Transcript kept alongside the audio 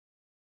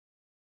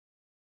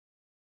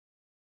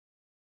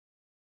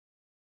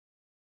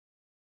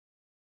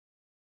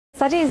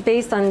study is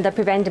based on the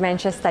PREVENT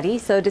Dementia study.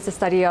 So this is a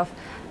study of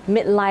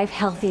midlife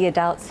healthy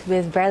adults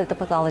with very little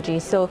pathology.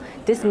 So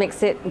this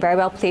makes it very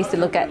well placed to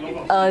look at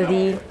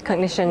early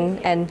cognition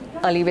and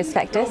early risk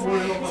factors.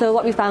 So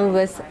what we found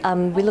was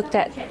we looked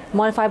at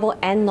modifiable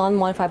and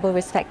non-modifiable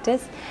risk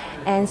factors.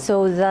 And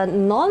so the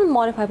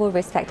non-modifiable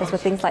risk factors were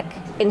things like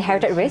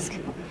inherited risk.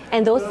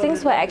 And those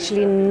things were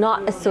actually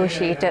not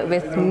associated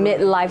with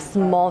midlife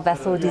small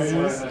vessel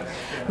disease.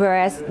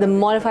 Whereas the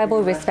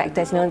modifiable risk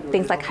factors,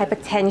 things like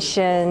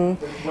hypertension,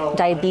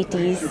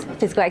 diabetes,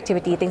 physical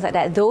activity, things like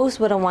that, those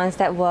were the ones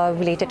that were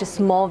related to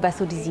small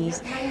vessel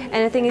disease.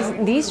 And the thing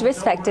is, these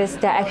risk factors,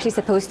 they're actually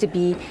supposed to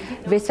be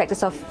risk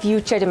factors of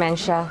future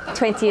dementia,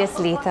 20 years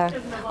later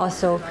or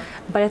so.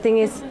 But the thing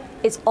is,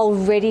 it's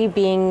already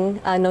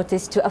being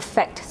noticed to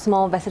affect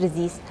small vessel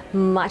disease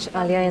much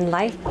earlier in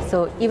life.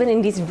 So even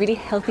in these really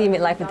healthy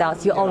midlife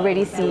adults, you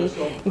already see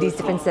these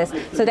differences.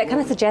 So that kind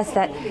of suggests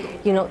that,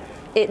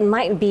 it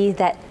might be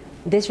that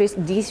these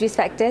risk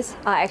factors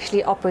are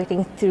actually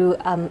operating through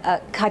a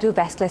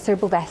cardiovascular,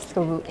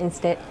 cerebrovascular route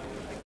instead.